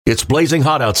It's blazing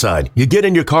hot outside. You get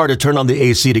in your car to turn on the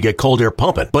AC to get cold air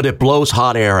pumping, but it blows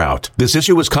hot air out. This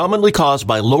issue is commonly caused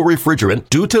by low refrigerant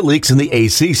due to leaks in the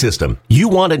AC system. You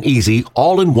want an easy,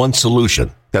 all-in-one solution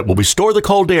that will restore the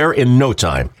cold air in no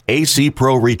time. AC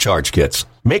Pro Recharge Kits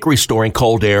make restoring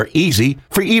cold air easy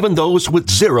for even those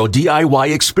with zero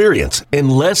DIY experience in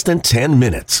less than 10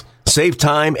 minutes. Save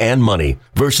time and money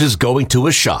versus going to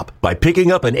a shop by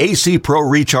picking up an AC Pro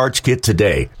Recharge Kit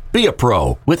today. Be a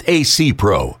pro with AC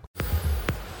Pro.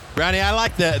 Brownie, I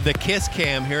like the kiss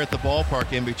cam here at the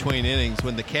ballpark in between innings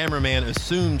when the cameraman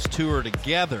assumes two are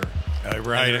together.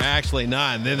 Right. And they're actually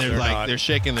not. And then they're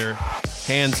shaking their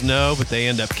hands no, but they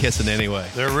end up kissing anyway.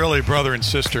 They're really brother and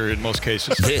sister in most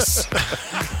cases. This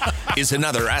is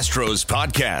another Astros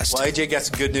podcast. Well, AJ got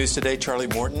some good news today. Charlie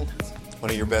Morton, one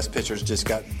of your best pitchers, just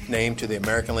got named to the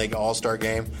American League All-Star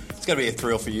Game. It's got to be a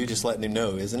thrill for you, just letting him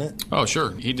know, isn't it? Oh,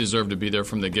 sure. He deserved to be there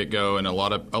from the get-go, and a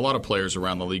lot of players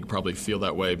around the league probably feel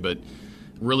that way. But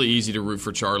really easy to root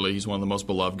for Charlie. He's one of the most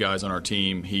beloved guys on our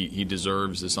team. He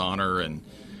deserves this honor, and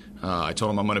I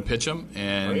told him I'm going to pitch him,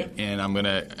 and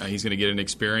he's going to get an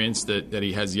experience that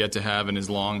he has yet to have in his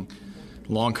long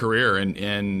career,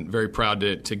 and very proud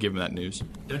to give him that news.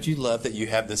 Don't you love that you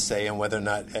have the say in whether or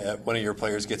not one of your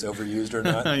players gets overused or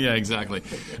not? Yeah, exactly.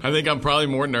 I think I'm probably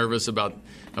more nervous about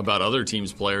other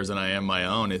teams' players than I am my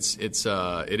own. It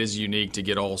is unique to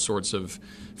get all sorts of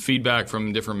feedback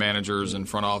from different managers and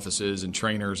front offices and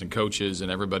trainers and coaches, and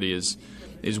everybody is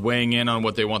weighing in on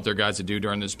what they want their guys to do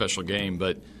during this special game.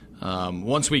 But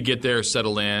once we get there,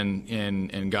 settle in,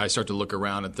 and guys start to look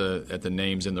around at the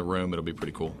names in the room, it'll be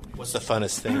pretty cool. What's the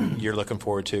funnest thing you're looking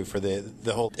forward to for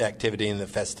the whole activity and the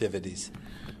festivities?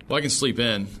 Well, I can sleep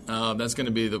in. That's going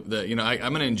to be I'm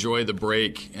going to enjoy the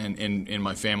break, and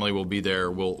my family will be there.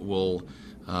 We'll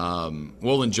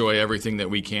enjoy everything that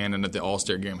we can and that the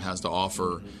All-Star Game has to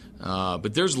offer.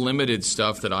 But there's limited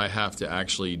stuff that I have to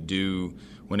actually do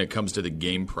when it comes to the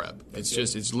game prep.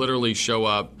 It's literally show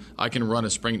up. I can run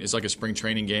it's like a spring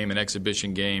training game, an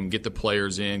exhibition game, get the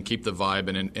players in, keep the vibe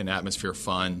and atmosphere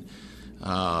fun.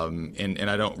 And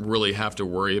I don't really have to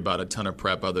worry about a ton of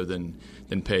prep other than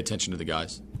pay attention to the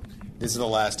guys. This is the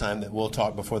last time that we'll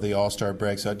talk before the All-Star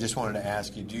break, so I just wanted to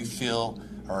ask you, do you feel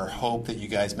or hope that you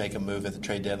guys make a move at the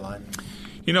trade deadline?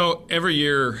 You know, every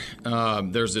year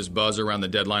there's this buzz around the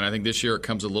deadline. I think this year it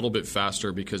comes a little bit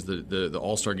faster because the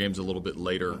All-Star game's a little bit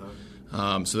later.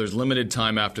 So there's limited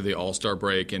time after the All-Star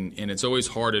break, and it's always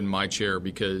hard in my chair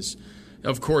because,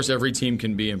 of course, every team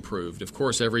can be improved. Of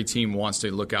course, every team wants to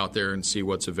look out there and see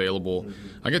what's available.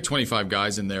 I got 25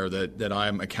 guys in there that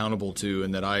I'm accountable to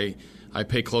and that I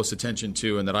pay close attention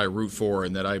to and that I root for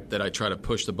and that I try to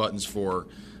push the buttons for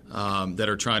that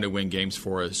are trying to win games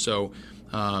for us. So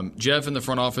Jeff in the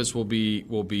front office will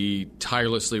be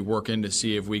tirelessly working to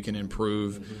see if we can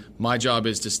improve. My job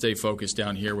is to stay focused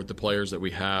down here with the players that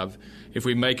we have. If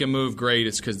we make a move, great.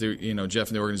 It's because Jeff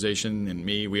and the organization and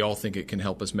me, we all think it can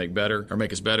help us make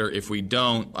us better. If we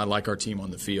don't, I like our team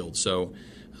on the field. So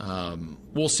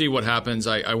we'll see what happens.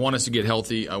 I want us to get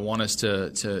healthy. I want us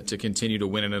to continue to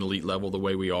win at an elite level the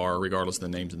way we are, regardless of the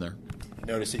names in there.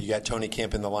 Notice that you got Tony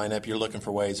Kemp in the lineup. You're looking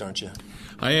for ways, aren't you?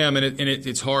 I am, and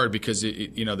it's hard because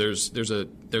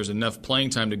there's enough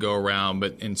playing time to go around,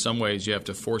 but in some ways you have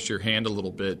to force your hand a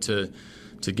little bit to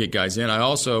get guys in. I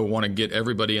also want to get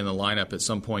everybody in the lineup at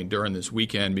some point during this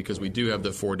weekend because we do have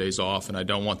the 4 days off, and I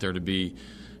don't want there to be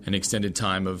an extended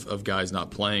time of guys not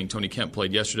playing. Tony Kemp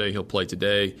played yesterday. He'll play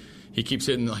today. He keeps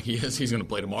hitting like he's going to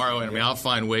play tomorrow, and I'll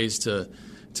find ways to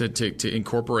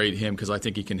incorporate him because I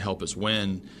think he can help us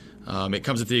win. It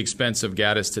comes at the expense of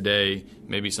Gaddis today,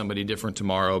 maybe somebody different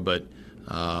tomorrow, but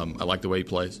I like the way he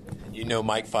plays. You know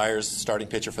Mike Fiers, starting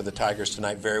pitcher for the Tigers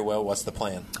tonight, very well. What's the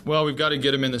plan? Well, we've got to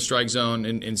get him in the strike zone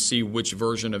and see which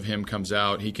version of him comes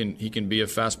out. He can be a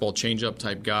fastball changeup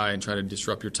type guy and try to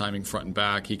disrupt your timing front and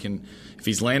back. If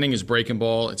he's landing his breaking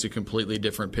ball, it's a completely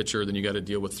different pitcher. Then you got to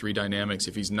deal with three dynamics.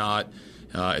 If he's not,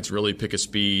 it's really pick a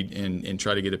speed and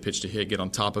try to get a pitch to hit, get on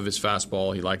top of his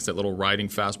fastball. He likes that little riding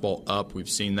fastball up. We've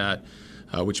seen that,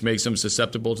 which makes him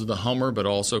susceptible to the homer, but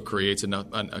also creates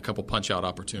a couple punch-out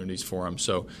opportunities for him.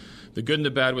 So the good and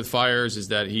the bad with Fiers is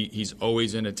that he's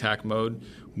always in attack mode.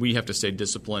 We have to stay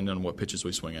disciplined on what pitches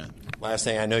we swing at. Last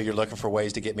thing, I know you're looking for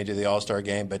ways to get me to the All-Star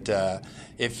game, but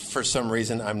if for some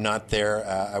reason I'm not there,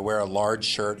 I wear a large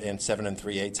shirt and 7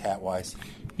 3/8 hat-wise.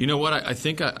 You know what? I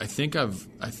think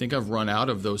I've run out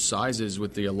of those sizes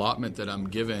with the allotment that I'm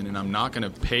given, and I'm not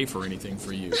going to pay for anything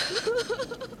for you.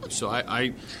 So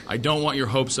I don't want your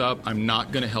hopes up. I'm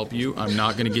not going to help you. I'm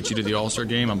not going to get you to the All-Star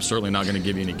game. I'm certainly not going to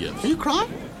give you any gifts. Are you crying?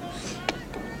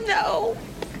 No.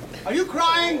 Are you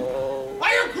crying?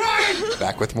 Are you crying?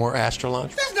 Back with more Astro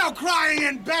Launch There's no crying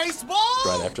in baseball.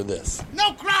 right after this.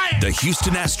 No crying. The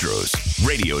Houston Astros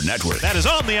Radio Network. That is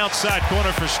on the outside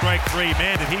corner for strike three.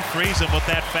 Man, did he freeze him with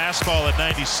that fastball at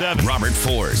 97. Robert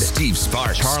Ford, Steve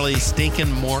Sparks. Charlie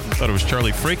Stinkin' Morton. Thought it was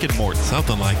Charlie freaking Morton.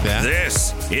 Something like that.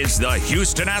 This is the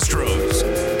Houston Astros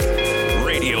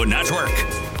Radio Network.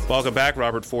 Welcome back.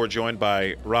 Robert Ford joined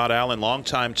by Rod Allen,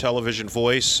 longtime television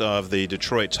voice of the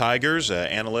Detroit Tigers,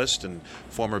 analyst and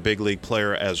former big league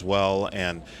player as well.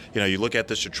 And, you know, you look at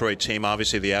this Detroit team,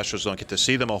 obviously the Astros don't get to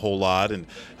see them a whole lot. And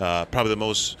probably the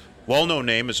most well-known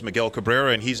name is Miguel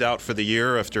Cabrera, and he's out for the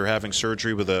year after having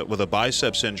surgery with a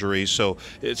biceps injury. So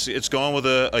it's going with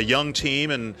a young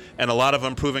team and a lot of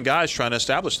unproven guys trying to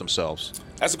establish themselves.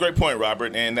 That's a great point,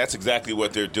 Robert, and that's exactly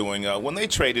what they're doing. When they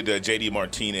traded J.D.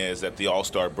 Martinez at the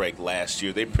All-Star break last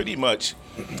year, they pretty much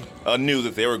knew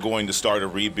that they were going to start a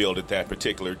rebuild at that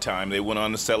particular time. They went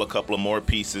on to sell a couple of more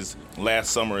pieces last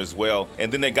summer as well,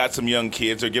 and then they got some young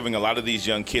kids. They're giving a lot of these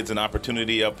young kids an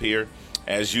opportunity up here.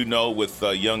 As you know, with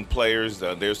young players,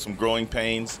 there's some growing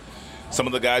pains. Some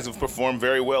of the guys have performed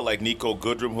very well, like Nico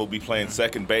Goodrum, who will be playing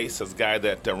second base. That's a guy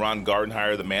that Ron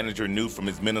Gardenhire, the manager, knew from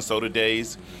his Minnesota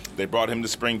days. They brought him to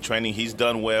spring training. He's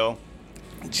done well.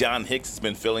 John Hicks has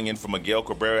been filling in for Miguel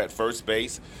Cabrera at first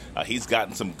base. He's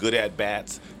gotten some good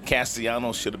at-bats.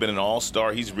 Castellanos should have been an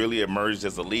all-star. He's really emerged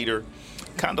as a leader.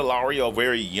 Candelario, a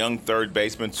very young third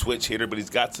baseman, switch hitter, but he's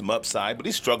got some upside, but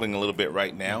he's struggling a little bit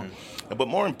right now. But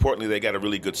more importantly, they got a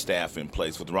really good staff in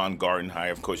place with Ron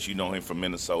Gardenhire. Of course, you know him from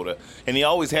Minnesota. And he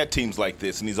always had teams like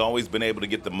this, and he's always been able to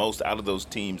get the most out of those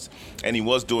teams. And he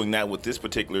was doing that with this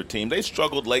particular team. They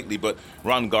struggled lately, but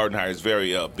Ron Gardenhire is very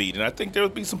upbeat. And I think there will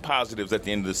be some positives at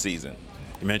the end of the season.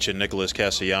 You mentioned Nicholas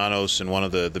Castellanos and one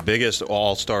of the biggest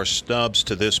all-star snubs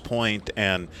to this point,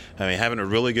 and I mean having a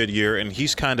really good year, and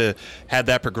he's kind of had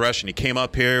that progression. He came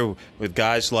up here with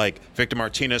guys like Victor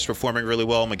Martinez performing really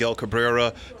well, Miguel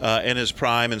Cabrera in his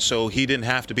prime, and so he didn't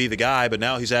have to be the guy, but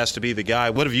now he's asked to be the guy.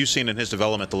 What have you seen in his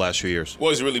development the last few years? Well,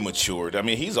 he's really matured. I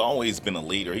mean, he's always been a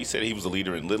leader. He said he was a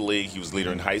leader in Little League. He was a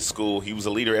leader in high school. He was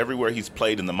a leader everywhere he's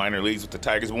played in the minor leagues with the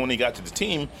Tigers. But when he got to the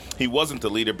team, he wasn't the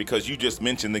leader because you just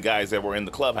mentioned the guys that were in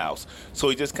the clubhouse. So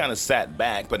he just kind of sat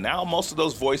back. But now most of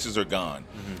those voices are gone.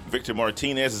 Victor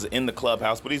Martinez is in the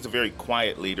clubhouse, but he's a very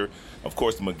quiet leader. Of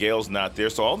course, Miguel's not there.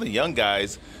 So all the young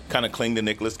guys kind of cling to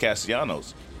Nicholas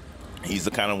Castellanos. He's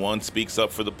the kind of one speaks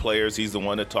up for the players. He's the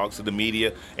one that talks to the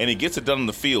media, and he gets it done on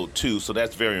the field, too, so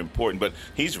that's very important. But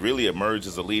he's really emerged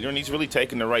as a leader, and he's really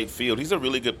taken the right field. He's a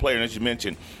really good player, and as you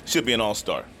mentioned, should be an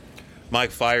all-star.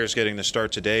 Mike Fiers getting the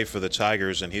start today for the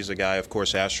Tigers, and he's a guy, of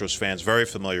course, Astros fans very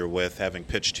familiar with, having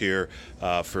pitched here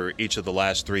for each of the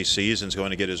last 3 seasons,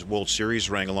 going to get his World Series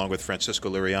ring along with Francisco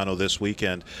Liriano this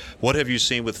weekend. What have you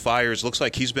seen with Fiers? Looks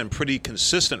like he's been pretty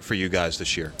consistent for you guys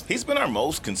this year. He's been our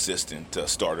most consistent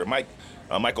starter.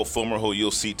 Michael Fulmer, who you'll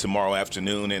see tomorrow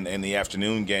afternoon in the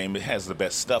afternoon game, it has the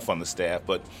best stuff on the staff,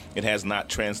 but it has not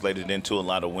translated into a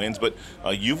lot of wins. But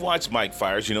you've watched Mike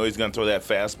Fiers. You know he's going to throw that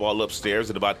fastball upstairs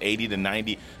at about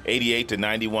 88 to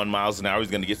 91 miles an hour.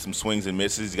 He's going to get some swings and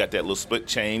misses. He's got that little split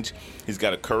change. He's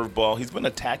got a curveball. He's been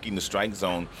attacking the strike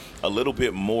zone a little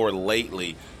bit more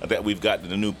lately that we've got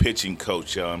the new pitching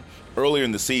coach. Earlier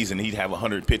in the season, he'd have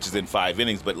 100 pitches in 5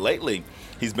 innings, but lately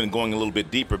he's been going a little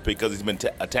bit deeper because he's been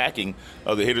attacking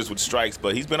the hitters with strikes,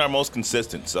 but he's been our most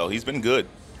consistent, so he's been good.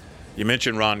 You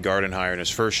mentioned Ron Gardenhire in his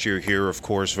first year here, of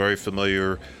course, very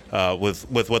familiar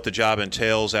with what the job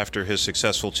entails after his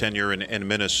successful tenure in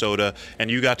Minnesota.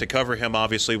 And you got to cover him,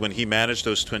 obviously, when he managed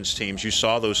those Twins teams. You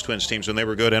saw those Twins teams when they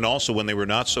were good and also when they were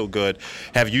not so good.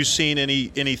 Have you seen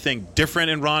anything different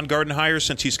in Ron Gardenhire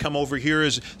since he's come over here?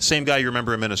 Is the same guy you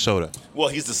remember in Minnesota? Well,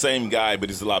 he's the same guy, but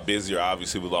he's a lot busier,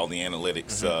 obviously, with all the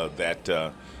analytics that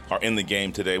are in the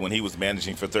game today. When he was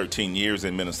managing for 13 years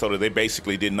in Minnesota, they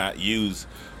basically did not use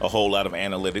a whole lot of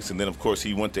analytics. And then, of course,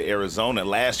 he went to Arizona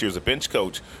last year as a bench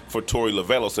coach for Torey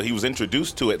Lovullo. So he was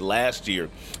introduced to it last year,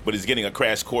 but he's getting a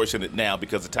crash course in it now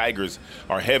because the Tigers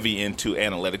are heavy into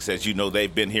analytics. As you know,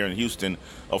 they've been here in Houston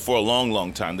for a long,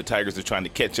 long time. The Tigers are trying to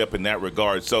catch up in that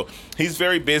regard. So he's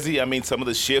very busy. I mean, some of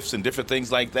the shifts and different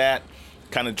things like that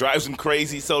kind of drives him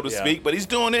crazy, so to speak, but he's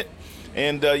doing it.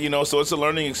 And, so it's a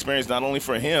learning experience not only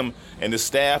for him and the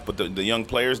staff, but the young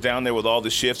players down there with all the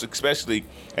shifts, especially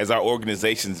as our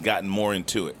organization's gotten more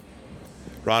into it.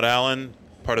 Rod Allen,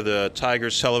 part of the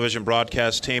Tigers television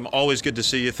broadcast team. Always good to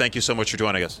see you. Thank you so much for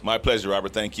joining us. My pleasure,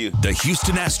 Robert. Thank you. The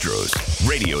Houston Astros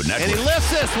Radio Network. And he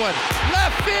lifts this one.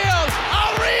 Left field.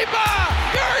 Arriba!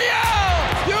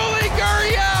 Gurriel! Yuli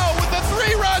Gurriel with a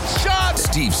 3-run shot.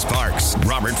 Steve Sparks,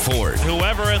 Robert Ford.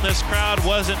 Whoever in this crowd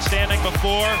wasn't standing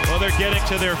before, well, they're getting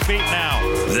to their feet now.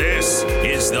 This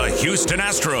is the Houston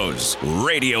Astros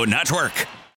Radio Network.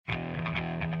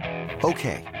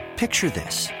 Okay, picture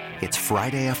this. It's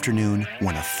Friday afternoon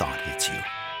when a thought hits you.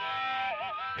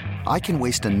 I can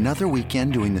waste another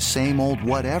weekend doing the same old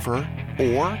whatever,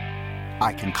 or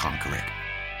I can conquer it.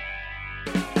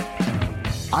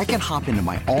 I can hop into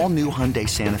my all-new Hyundai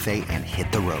Santa Fe and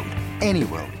hit the road. Any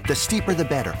road. The steeper, the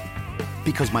better.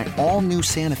 Because my all-new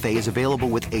Santa Fe is available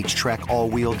with H-Track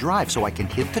all-wheel drive, so I can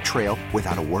hit the trail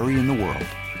without a worry in the world.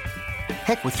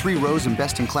 Heck, with 3 rows and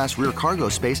best-in-class rear cargo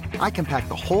space, I can pack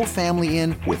the whole family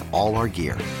in with all our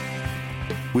gear.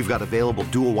 We've got available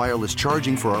dual wireless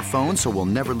charging for our phones, so we'll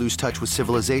never lose touch with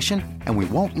civilization, and we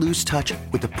won't lose touch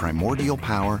with the primordial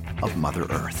power of Mother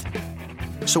Earth.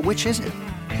 So which is it?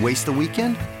 Waste the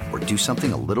weekend or do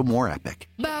something a little more epic?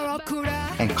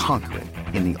 And conquer it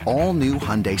in the all-new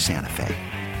Hyundai Santa Fe.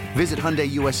 Visit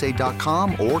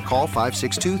HyundaiUSA.com or call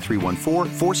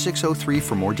 562-314-4603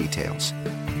 for more details.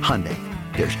 Hyundai,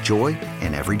 there's joy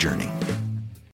in every journey.